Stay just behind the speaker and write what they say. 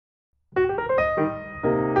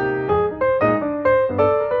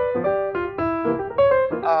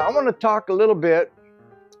want to talk a little bit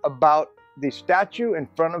about the statue in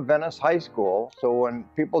front of Venice High School. So when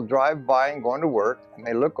people drive by and going to work and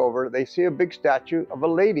they look over, they see a big statue of a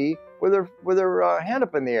lady with her hand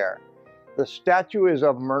up in the air. The statue is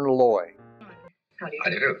of Myrna Loy. How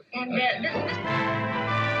do you do? And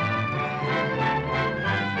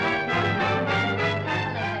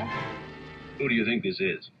Who do you think this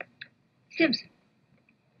is? Simpson.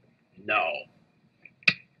 No.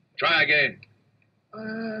 Try again.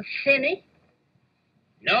 Finney.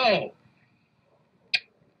 No.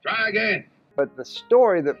 Try again. But the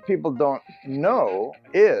story that people don't know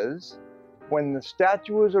is when the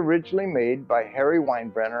statue was originally made by Harry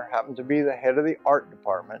Weinbrenner, happened to be the head of the art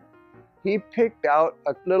department, he picked out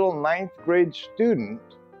a little 9th grade student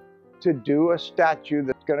to do a statue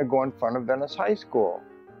that's going to go in front of Venice High School.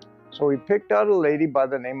 So he picked out a lady by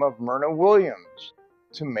the name of Myrna Williams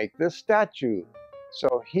to make this statue.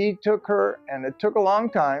 So he took her, and it took a long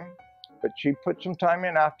time, but she put some time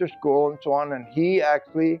in after school and so on, and he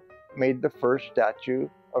actually made the first statue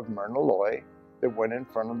of Myrna Loy that went in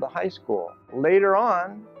front of the high school. Later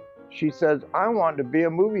on, she says, I want to be a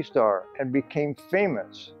movie star, and became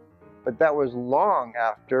famous. But that was long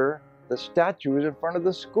after the statue was in front of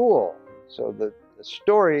the school. So the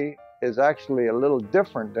story is actually a little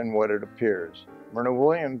different than what it appears. Myrna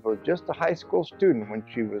Williams was just a high school student when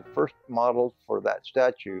she was first modeled for that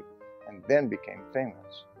statue and then became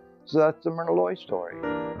famous. So that's the Myrna Loy story.